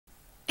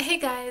Hey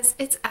guys,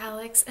 it's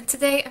Alex, and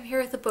today I'm here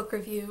with a book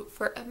review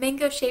for A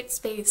Mango-Shaped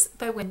Space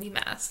by Wendy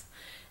Mass.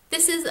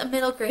 This is a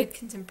middle grade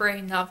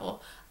contemporary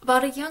novel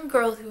about a young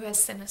girl who has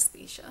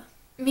synesthesia.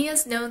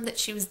 Mia's known that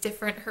she was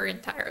different her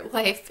entire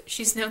life.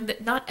 She's known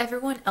that not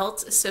everyone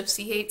else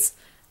associates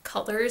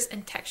colors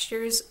and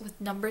textures with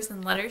numbers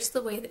and letters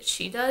the way that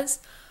she does,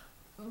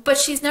 but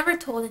she's never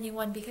told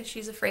anyone because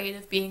she's afraid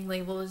of being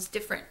labeled as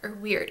different or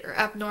weird or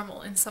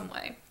abnormal in some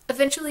way.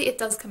 Eventually it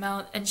does come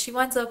out, and she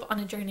winds up on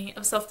a journey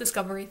of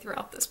self-discovery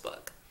throughout this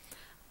book.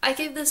 I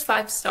gave this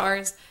 5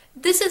 stars.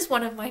 This is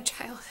one of my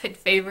childhood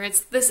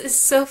favorites. This is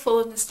so full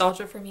of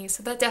nostalgia for me,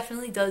 so that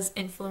definitely does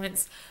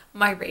influence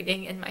my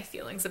rating and my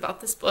feelings about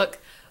this book,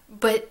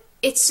 but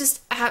it's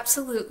just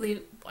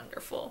absolutely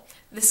wonderful.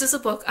 This is a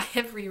book I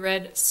have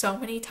reread so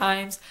many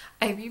times.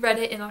 I reread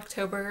it in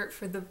October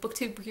for the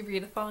BookTube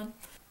rereadathon.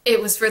 It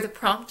was for the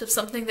prompt of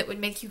something that would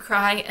make you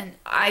cry, and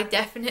I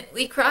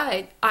definitely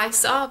cried. I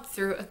sobbed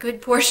through a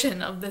good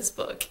portion of this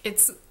book.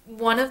 It's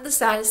one of the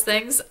saddest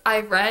things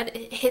I've read.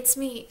 It hits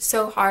me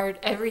so hard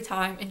every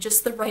time in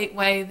just the right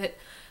way that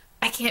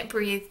I can't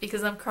breathe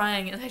because I'm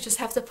crying, and I just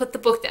have to put the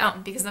book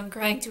down because I'm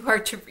crying too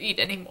hard to read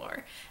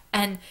anymore.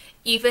 And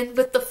even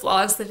with the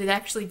flaws that it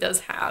actually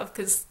does have,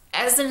 because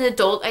as an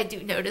adult I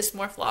do notice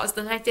more flaws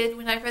than I did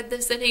when I read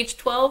this at age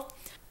 12,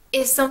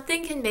 if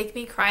something can make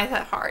me cry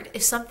that hard,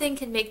 if something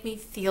can make me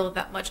feel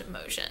that much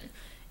emotion,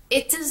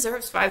 it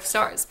deserves 5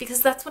 stars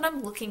because that's what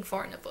I'm looking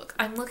for in a book.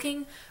 I'm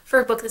looking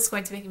for a book that's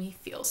going to make me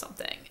feel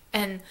something,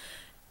 and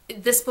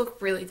this book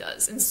really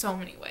does in so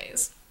many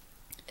ways.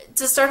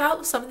 To start out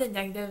with some of the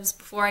negatives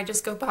before I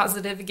just go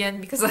positive again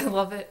because I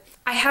love it,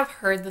 I have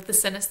heard that the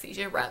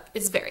synesthesia rep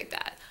is very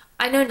bad.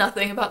 I know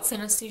nothing about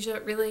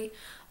synesthesia really.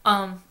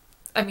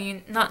 I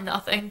mean, not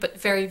nothing, but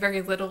very,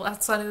 very little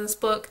outside of this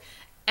book.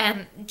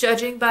 And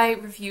judging by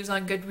reviews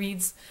on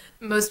Goodreads,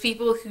 most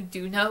people who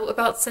do know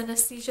about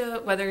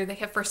synesthesia, whether they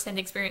have first-hand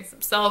experience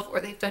themselves or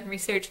they've done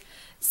research,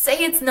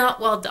 say it's not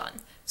well done.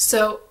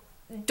 So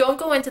don't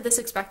go into this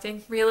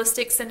expecting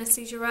realistic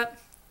synesthesia rep.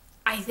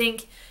 I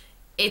think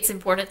it's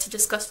important to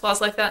discuss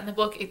flaws like that in the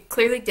book. It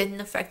clearly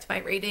didn't affect my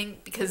rating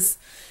because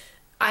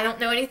I don't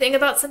know anything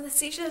about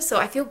synesthesia, so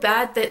I feel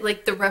bad that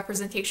like the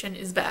representation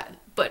is bad,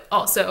 but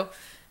also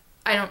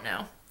I don't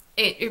know.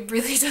 It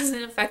really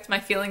doesn't affect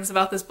my feelings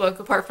about this book,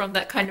 apart from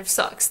that kind of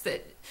sucks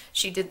that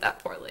she did that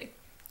poorly.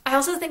 I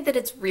also think that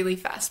it's really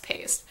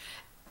fast-paced.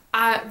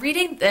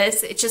 Reading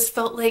this, it just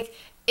felt like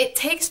it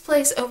takes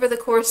place over the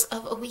course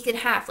of a week and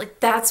a half.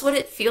 Like, that's what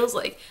it feels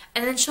like.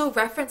 And then she'll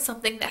reference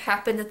something that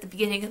happened at the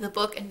beginning of the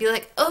book and be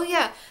like, oh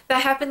yeah,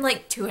 that happened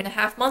like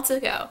 2.5 months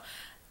ago.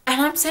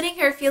 And I'm sitting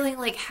here feeling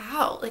like,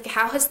 how? Like,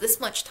 how has this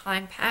much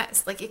time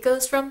passed? Like, it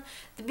goes from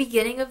the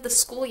beginning of the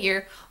school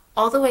year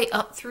all the way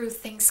up through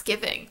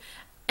Thanksgiving.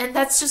 And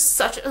that's just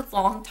such a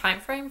long time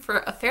frame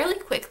for a fairly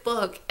quick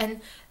book, and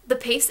the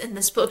pace in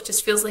this book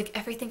just feels like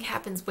everything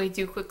happens way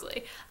too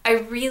quickly. I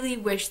really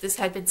wish this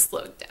had been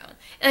slowed down.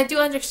 And I do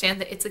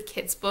understand that it's a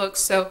kid's book,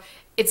 so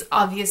it's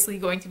obviously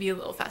going to be a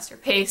little faster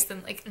paced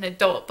than like an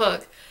adult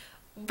book,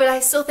 but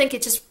I still think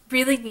it just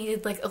really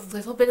needed like a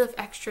little bit of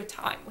extra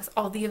time with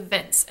all the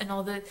events and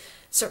all the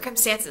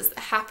circumstances that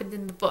happened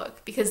in the book,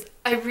 because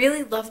I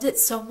really loved it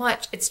so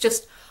much. It's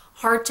just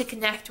hard to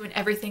connect when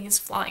everything is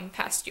flying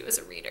past you as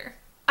a reader.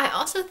 I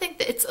also think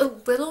that it's a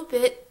little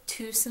bit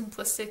too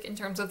simplistic in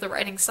terms of the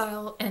writing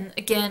style, and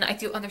again, I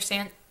do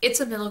understand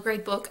it's a middle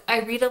grade book. I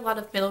read a lot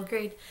of middle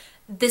grade.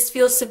 This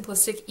feels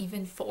simplistic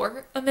even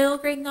for a middle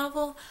grade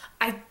novel.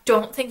 I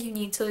don't think you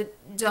need to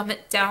dumb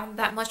it down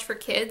that much for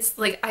kids.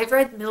 Like, I've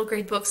read middle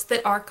grade books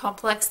that are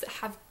complex, that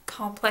have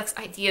complex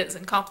ideas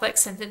and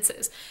complex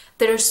sentences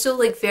that are still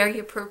like very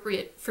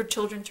appropriate for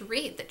children to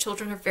read, that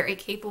children are very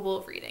capable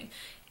of reading.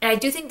 And I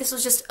do think this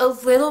was just a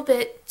little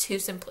bit too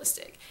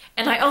simplistic.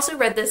 And I also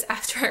read this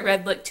after I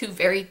read like 2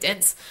 very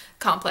dense,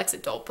 complex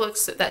adult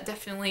books, so that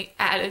definitely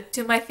added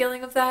to my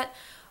feeling of that.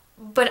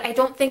 But I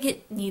don't think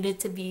it needed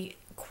to be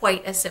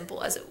quite as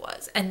simple as it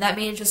was, and that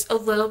made it just a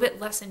little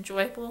bit less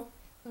enjoyable.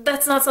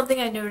 That's not something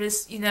I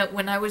noticed, you know,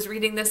 when I was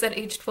reading this at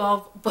age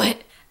 12,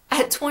 but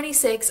at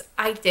 26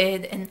 I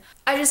did, and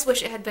I just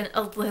wish it had been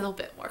a little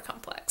bit more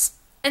complex.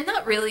 And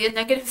not really a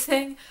negative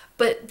thing,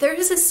 but there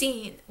is a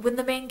scene when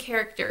the main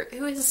character,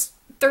 who is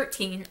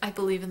 13, I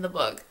believe in the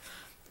book,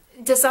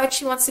 decides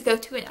she wants to go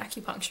to an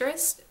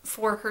acupuncturist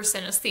for her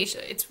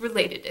synesthesia. It's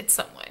related in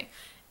some way.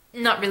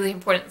 Not really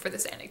important for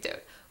this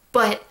anecdote,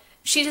 but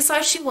she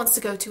decides she wants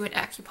to go to an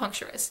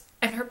acupuncturist,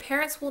 and her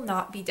parents will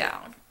not be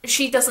down.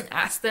 She doesn't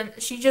ask them,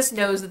 she just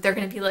knows that they're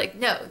going to be like,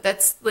 no,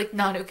 that's like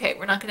not okay.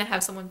 We're not going to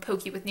have someone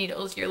poke you with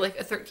needles. You're like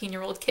a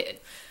 13-year-old kid,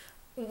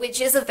 which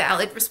is a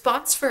valid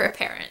response for a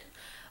parent.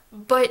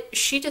 But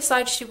she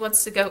decides she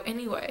wants to go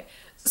anyway.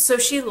 So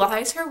she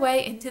lies her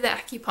way into the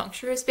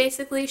acupuncturist,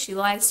 basically. She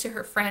lies to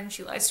her friend,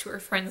 she lies to her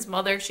friend's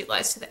mother, she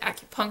lies to the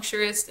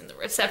acupuncturist and the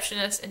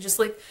receptionist, and just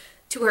like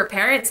to her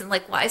parents, and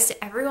like lies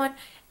to everyone,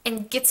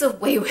 and gets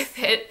away with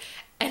it.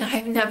 and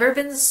I've never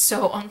been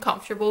so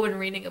uncomfortable when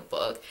reading a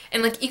book.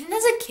 And like even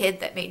as a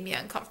kid that made me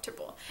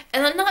uncomfortable.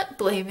 And I'm not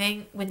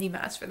blaming Wendy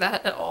Mass for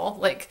that at all.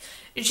 Like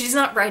she's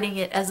not writing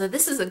it as a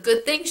this is a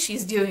good thing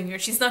she's doing, or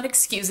she's not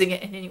excusing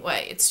it in any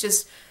way. It's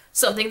just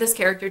something this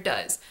character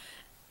does.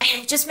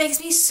 And it just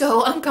makes me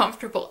so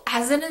uncomfortable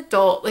as an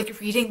adult, like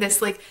reading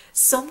this, like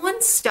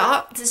someone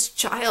stop this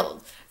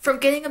child from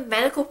getting a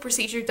medical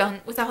procedure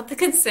done without the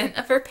consent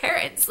of her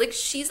parents. Like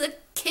she's a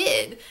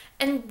kid,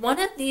 and one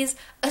of these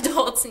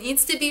adults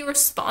needs to be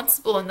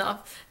responsible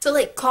enough to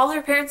like call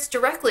her parents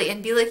directly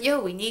and be like, yo,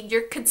 we need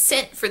your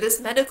consent for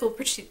this medical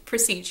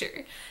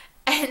procedure.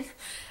 And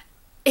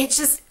it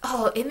just,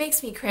 oh, it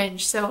makes me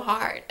cringe so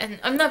hard. And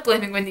I'm not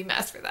blaming Wendy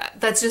Mass for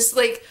that. That's just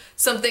like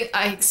something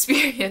I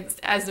experienced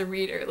as a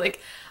reader. Like,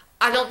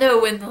 I don't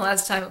know when the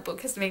last time a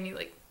book has made me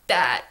like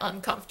that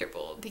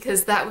uncomfortable,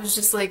 because that was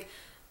just like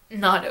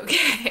not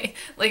okay.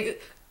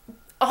 Like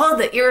all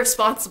the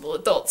irresponsible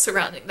adults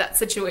surrounding that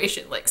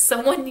situation, like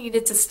someone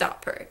needed to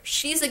stop her.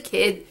 She's a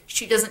kid,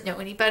 she doesn't know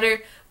any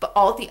better, but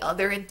all the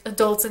other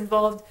adults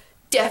involved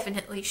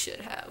definitely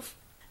should have.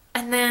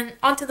 And then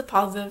on to the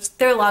positives.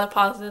 There are a lot of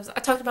positives. I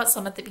talked about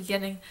some at the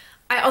beginning.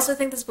 I also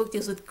think this book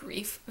deals with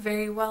grief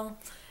very well.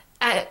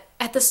 At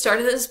the start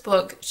of this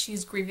book,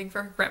 she's grieving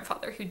for her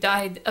grandfather, who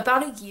died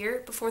about a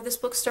year before this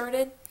book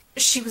started.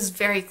 She was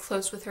very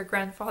close with her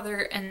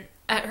grandfather, and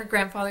at her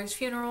grandfather's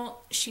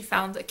funeral, she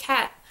found a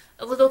cat,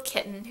 a little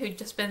kitten who'd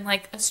just been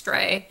like a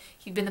stray.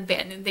 He'd been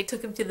abandoned. They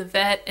took him to the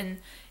vet, and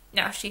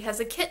now she has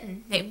a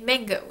kitten named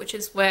Mango, which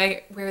is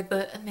where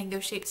the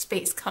mango-shaped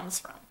space comes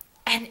from.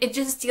 And it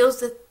just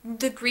deals with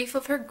the grief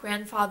of her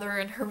grandfather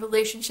and her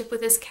relationship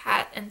with his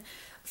cat. And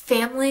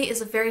family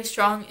is a very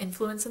strong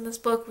influence in this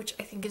book, which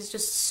I think is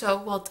just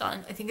so well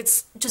done. I think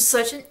it's just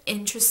such an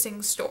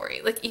interesting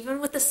story. Like, even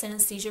with the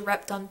synesthesia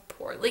rep done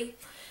poorly,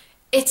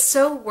 it's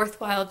so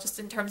worthwhile just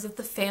in terms of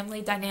the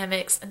family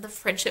dynamics and the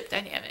friendship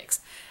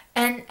dynamics.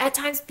 And at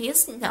times, B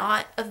is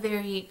not a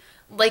very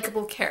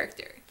likable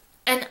character.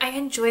 And I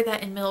enjoy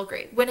that in middle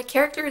grade, when a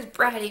character is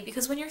bratty,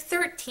 because when you're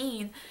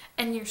 13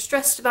 and you're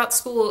stressed about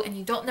school and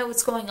you don't know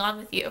what's going on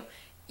with you,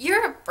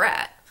 you're a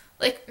brat.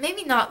 Like,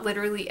 maybe not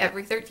literally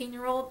every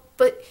 13-year-old,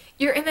 but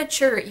you're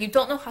immature. You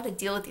don't know how to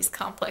deal with these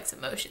complex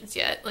emotions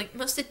yet. Like,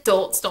 most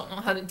adults don't know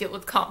how to deal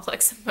with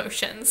complex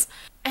emotions.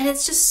 And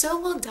it's just so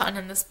well done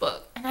in this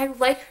book. And I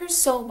like her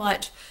so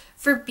much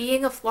for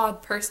being a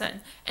flawed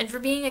person and for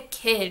being a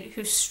kid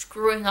who's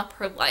screwing up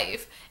her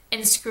life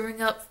and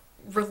screwing up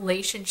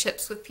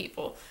relationships with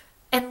people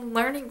and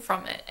learning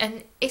from it.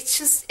 And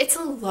it's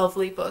a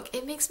lovely book.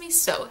 It makes me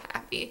so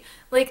happy.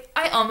 Like,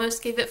 I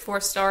almost gave it 4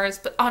 stars,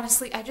 but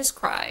honestly, I just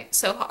cry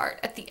so hard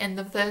at the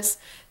end of this.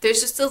 There's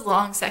just a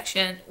long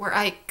section where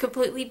I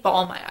completely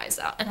bawl my eyes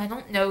out, and I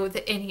don't know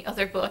that any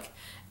other book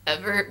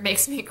ever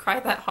makes me cry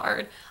that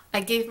hard.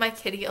 I gave my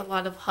kitty a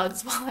lot of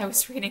hugs while I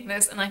was reading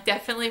this, and I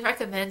definitely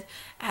recommend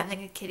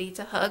having a kitty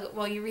to hug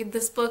while you read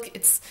this book.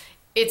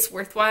 It's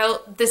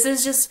worthwhile. This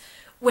is just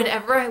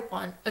whenever I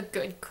want a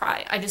good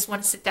cry, I just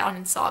want to sit down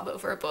and sob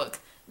over a book,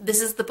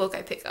 this is the book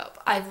I pick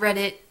up. I've read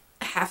it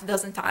a half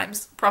dozen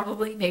times,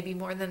 probably, maybe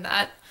more than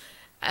that.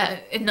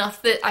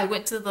 Enough that I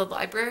went to the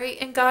library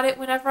and got it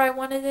whenever I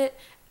wanted it,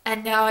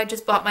 and now I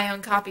just bought my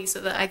own copy so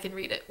that I can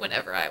read it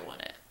whenever I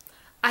want it.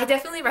 I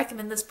definitely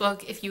recommend this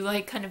book if you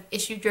like kind of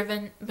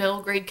issue-driven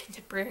middle grade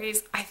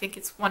contemporaries. I think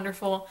it's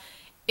wonderful.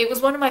 It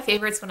was one of my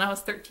favorites when I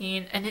was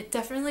 13, and it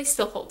definitely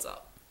still holds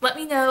up. Let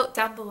me know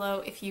down below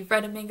if you've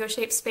read A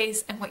Mango-Shaped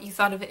Space and what you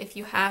thought of it if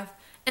you have.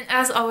 And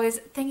as always,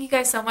 thank you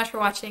guys so much for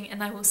watching,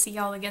 and I will see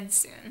y'all again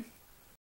soon.